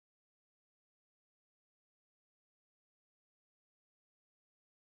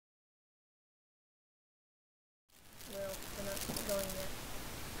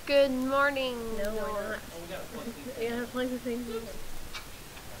Good morning. No, we're not. We gotta plug the things in.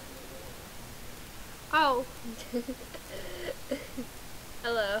 Oh.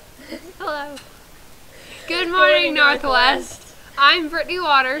 Hello. Hello. Good morning, Northwest. I'm Brittany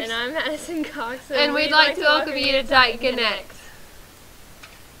Waters. And I'm Madison Cox. And we'd like to welcome you to Titan Connect.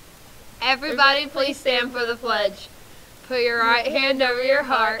 Everybody please stand for the pledge. Put your right hand over your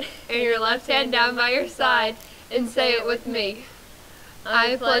heart and your left hand down by your side and say it with me.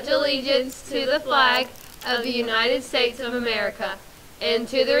 I pledge allegiance to the flag of the United States of America and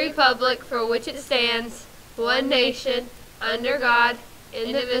to the republic for which it stands, one nation, under God,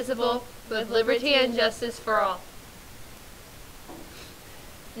 indivisible, with liberty and justice for all.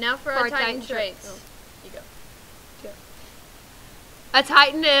 Now for our Titan traits. You go. A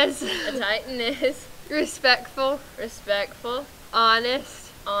Titan is A Titan is respectful, honest,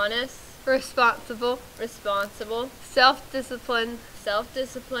 responsible, self-disciplined,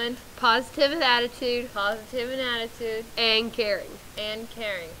 positive in attitude, and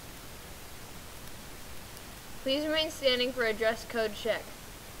caring. Please remain standing for a dress code check.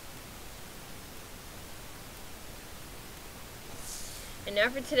 And now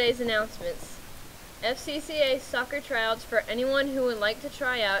for today's announcements. FCCA soccer tryouts for anyone who would like to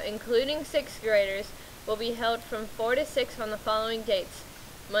try out, including 6th graders, will be held from 4 to 6 on the following dates: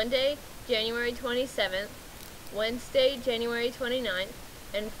 Monday, January 27th, Wednesday, January 29th,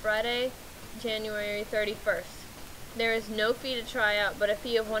 and Friday, January 31st. There is no fee to try out, but a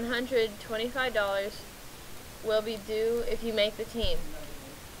fee of $125 will be due if you make the team.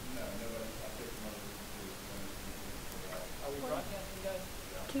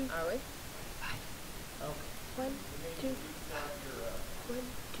 Are we? 1, 2, 1,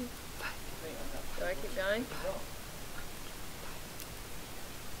 2, 5. Do I keep going?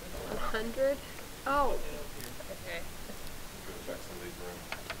 100. Oh. Okay.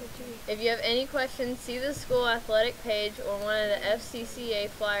 If you have any questions, see the school athletic page or one of the FCCA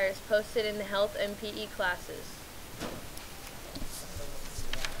flyers posted in the health and PE classes.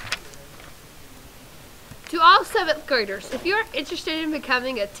 To all 7th graders, if you're interested in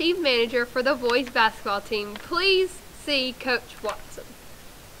becoming a team manager for the boys basketball team, please see Coach Watson.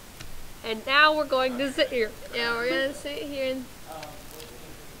 And now we're going to sit here. Yeah, we're going to sit here. And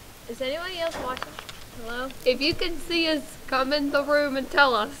is anybody else watching? Hello? If you can see us, come in the room and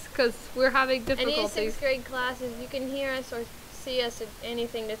tell us, because we're having difficulties. Any 6th grade classes, you can hear us or see us or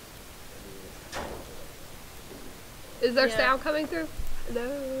anything. Is there sound coming through? No.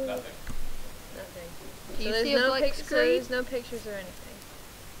 Nothing. Do you So see a blank screen? there's no pictures or anything.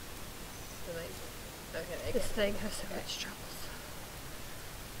 Okay. This thing has so much trouble.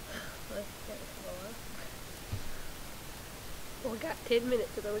 Let's get it up. Well, we got 10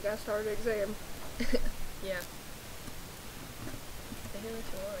 minutes and then we got to start an exam. Yeah. I hear what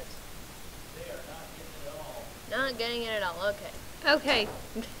you want. They are not getting it all. Not getting it at all. Okay. Okay.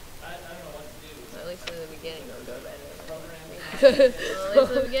 I don't know what to do. Well, at least in the beginning it'll go better. Programming. Well, at least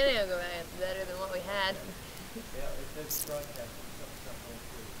in the beginning it'll go better than what we had. Yeah, it says broadcast. Something went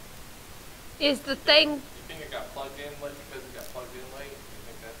through. Is the thing... You think it got plugged in late because it got plugged in late? You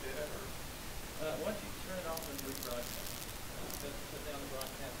think that's it? Or? Once you turn it off and rebroadcast, put down the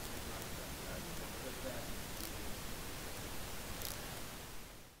broadcast and rebroadcast.